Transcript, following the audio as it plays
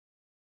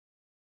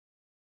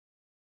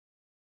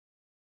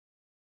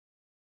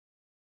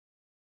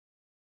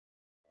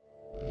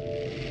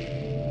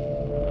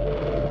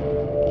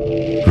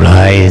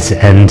Rise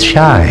and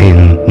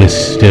shine,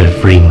 Mr.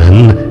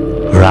 Freeman.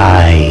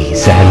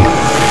 Rise and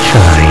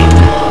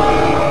shine.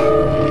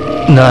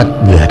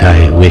 Not that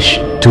I wish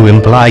to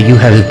imply you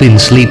have been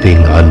sleeping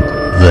on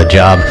the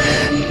job.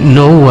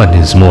 No one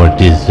is more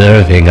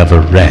deserving of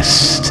a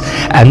rest,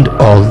 and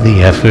all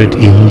the effort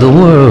in the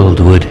world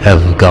would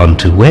have gone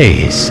to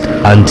waste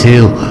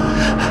until...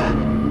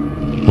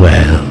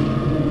 well,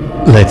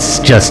 let's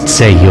just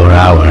say your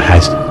hour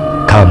has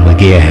come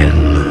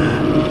again.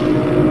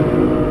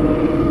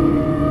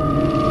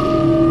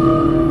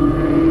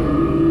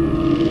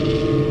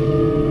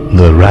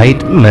 The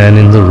right man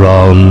in the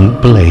wrong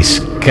place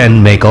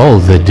can make all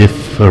the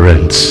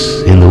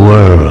difference in the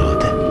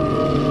world.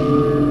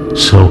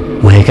 So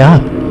wake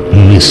up,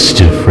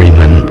 Mr.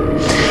 Freeman.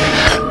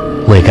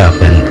 Wake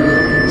up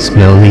and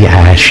smell the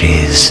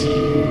ashes. I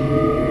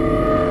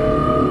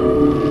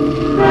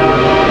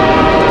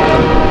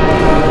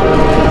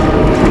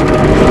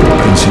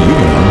didn't see you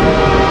get on.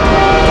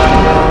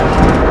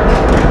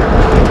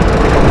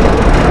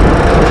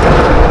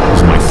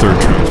 This is my third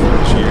transfer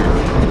this year.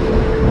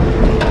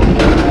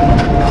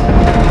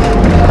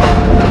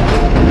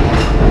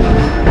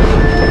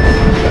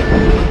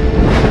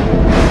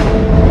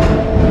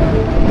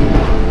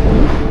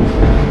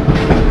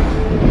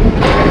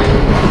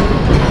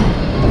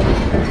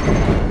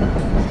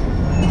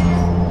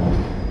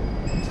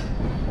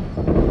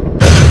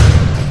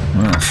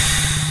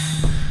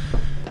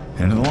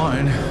 End of the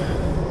line.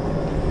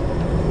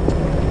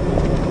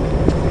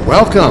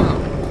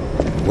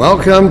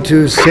 Welcome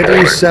to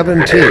City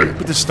 17.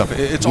 But this stuff,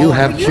 it's You all...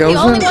 have the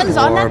only chosen ones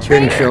on or that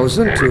been train?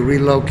 chosen to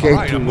relocate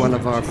Alright, to I'm one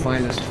moving. of our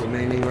finest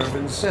remaining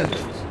urban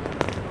centers.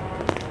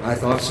 I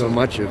thought so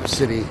much of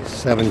City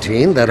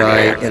 17 that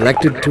I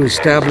elected to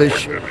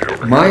establish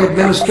my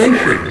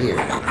administration here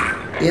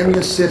in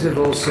the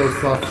citadel so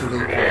thoughtfully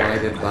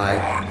provided by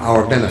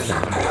our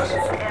benefactors.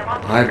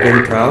 I've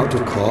been proud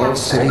to call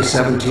City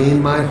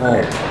 17 my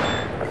home.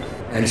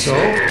 And so,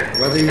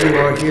 whether you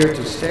are here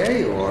to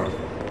stay or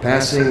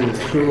passing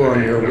through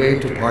on your way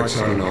to parts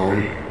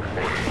unknown,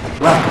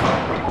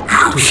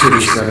 welcome to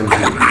City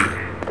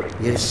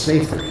 17. It's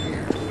safer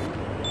here.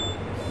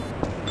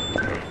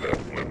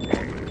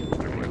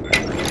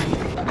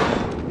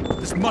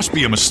 This must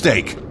be a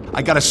mistake.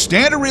 I got a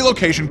standard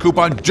relocation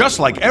coupon just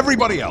like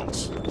everybody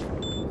else.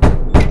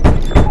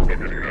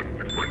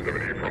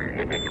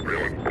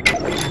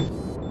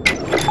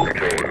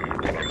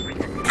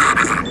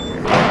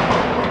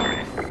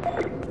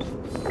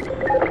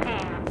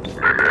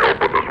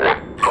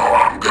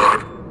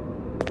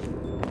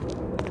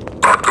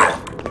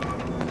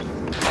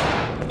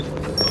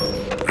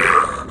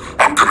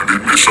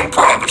 Some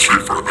privacy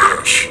for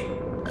this.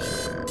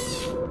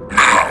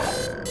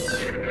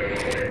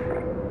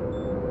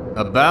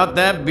 About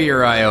that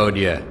beer I owed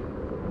you.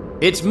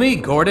 It's me,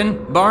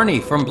 Gordon.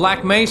 Barney from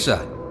Black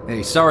Mesa.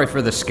 Hey, sorry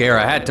for the scare.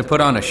 I had to put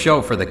on a show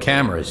for the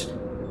cameras.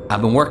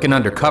 I've been working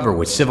undercover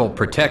with civil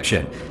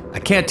protection. I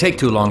can't take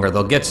too long or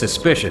they'll get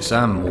suspicious.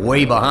 I'm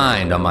way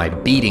behind on my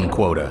beating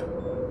quota.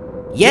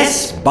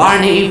 Yes,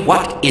 Barney,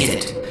 what is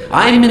it?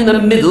 I'm in the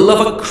middle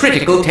of a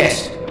critical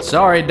test.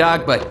 Sorry,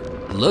 Doc, but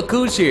look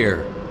who's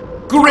here.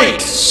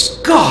 Great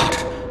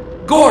Scott!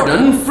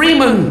 Gordon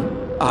Freeman!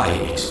 I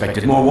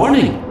expected more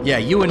warning. Yeah,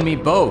 you and me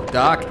both,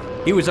 Doc.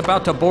 He was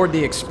about to board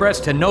the express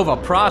to Nova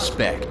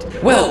Prospect.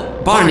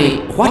 Well, Barney,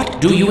 what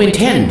do you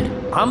intend?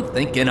 I'm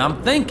thinking.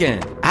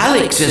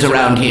 Alex is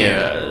around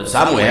here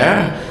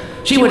somewhere.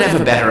 She would have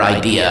a better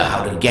idea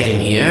how to get him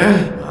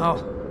here.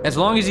 Oh, as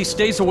long as he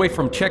stays away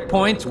from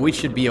checkpoints, we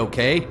should be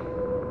okay.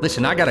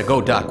 Listen, I gotta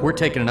go, Doc. We're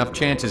taking enough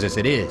chances as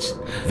it is.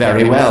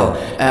 Very well.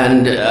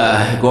 And,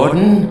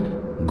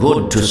 Gordon,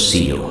 good to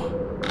see you.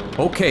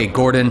 Okay,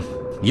 Gordon.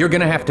 You're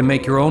gonna have to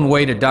make your own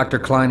way to Dr.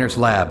 Kleiner's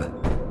lab.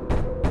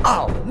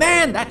 Oh,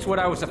 man, that's what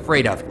I was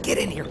afraid of. Get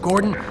in here,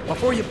 Gordon,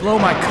 before you blow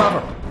my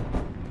cover.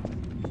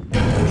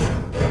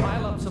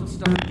 Pile up some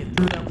stuff and get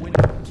through that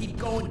window. Keep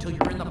going till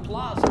you're in the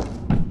plaza.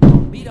 I'll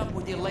meet up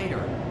with you later.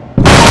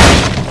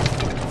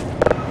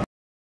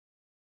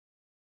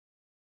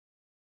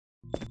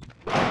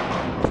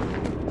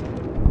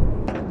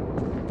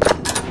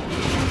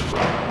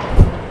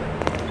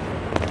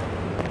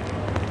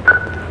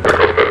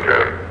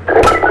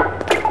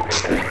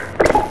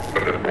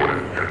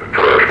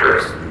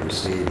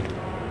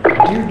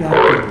 Dear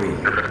Dr. Green,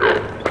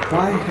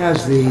 why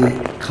has the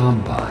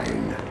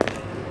Combine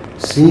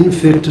seen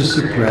fit to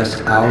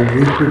suppress our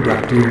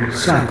reproductive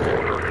cycle?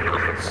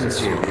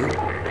 Sincerely,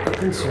 a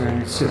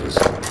concerned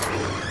citizen.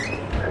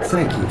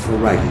 Thank you for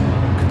writing,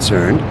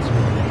 Concerned.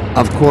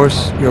 Of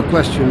course, your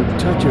question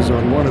touches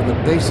on one of the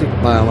basic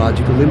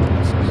biological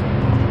impulses,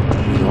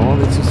 with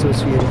all its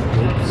associated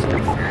hopes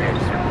and fears.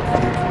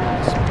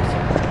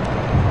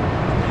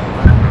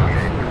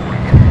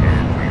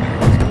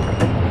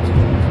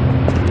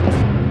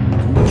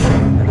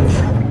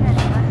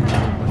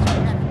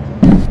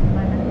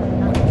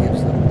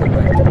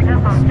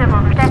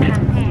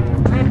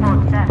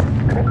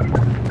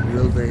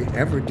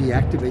 Ever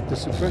deactivate the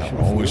suppression?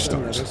 Always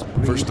starts.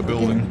 First the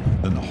building,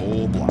 then the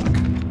whole block.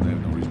 They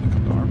have no reason to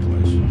come to our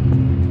place.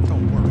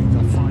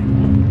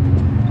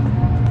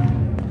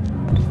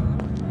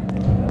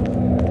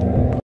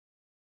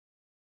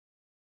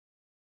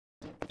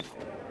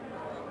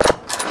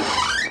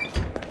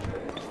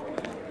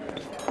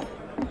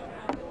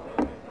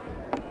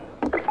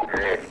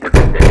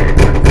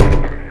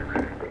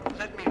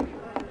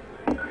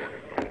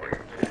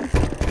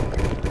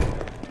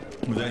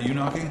 Was that you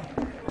knocking?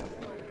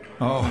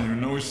 Oh, I didn't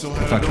even know we still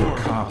had a door.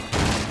 Cop.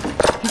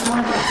 He's one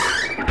of us.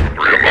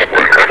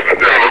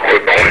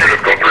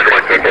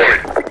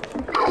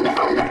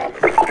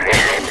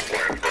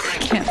 I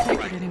can't take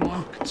it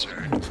anymore.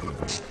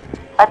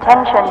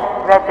 Attention,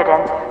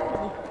 residents.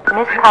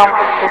 Miscount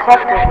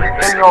detected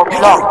in your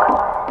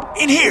block.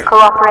 In here!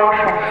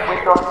 Cooperation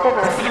with your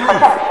civil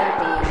protection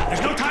team.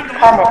 There's no time to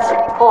Permit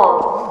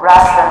full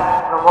ration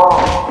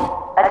reward.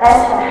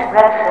 Attention,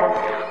 residents.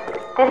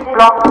 This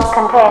block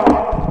contains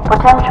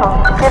potential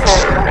civil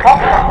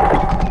infection.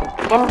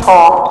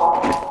 Inform.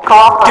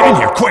 Cooperate. Get in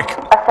here, quick!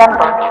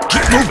 Assemble.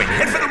 Keep moving!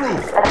 Head for the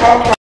roof!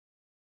 Attention.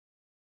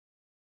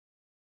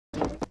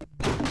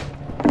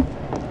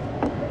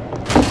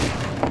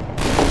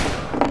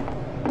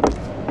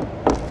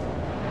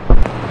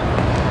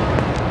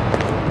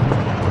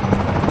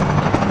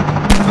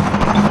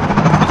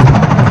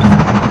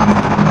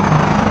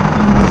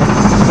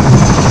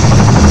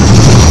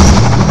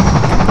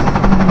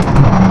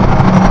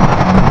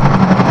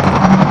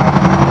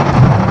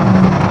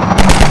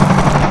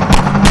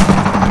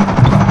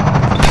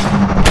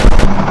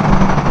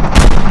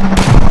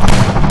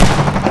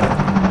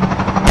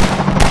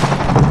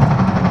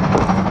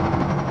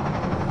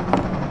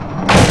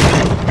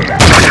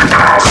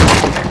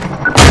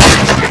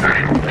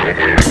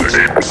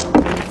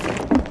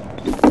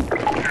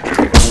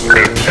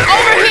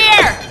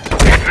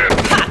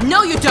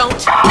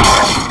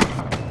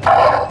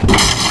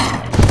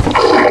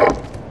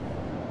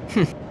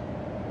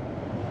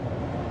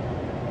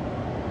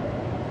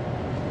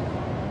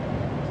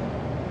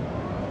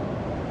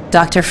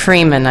 Dr.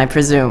 Freeman, I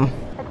presume.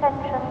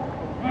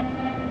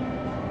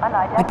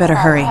 I'd better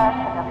hurry.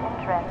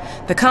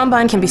 The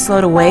Combine can be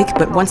slow to wake,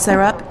 but once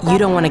they're up, you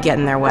don't want to get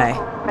in their way.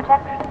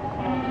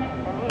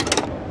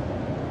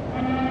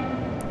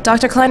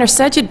 Dr. Kleiner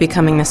said you'd be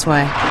coming this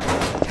way.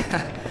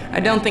 I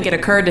don't think it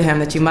occurred to him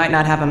that you might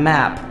not have a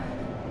map.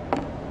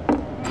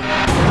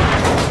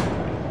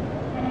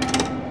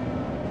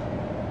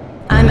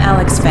 I'm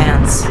Alex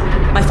Vance.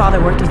 My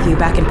father worked with you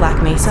back in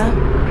Black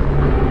Mesa.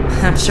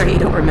 I'm sure you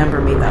don't remember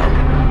me, though.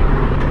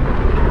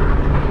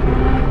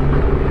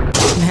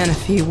 Man, a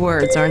few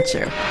words, aren't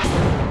you?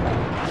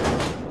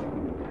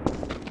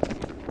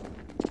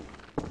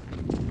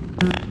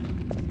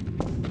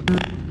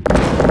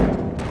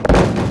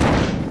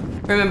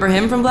 Remember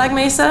him from Black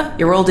Mesa?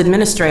 Your old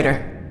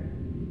administrator.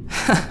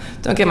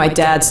 Don't get my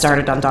dad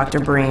started on Dr.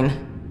 Breen.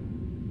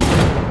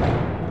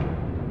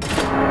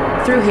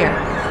 Through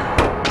here.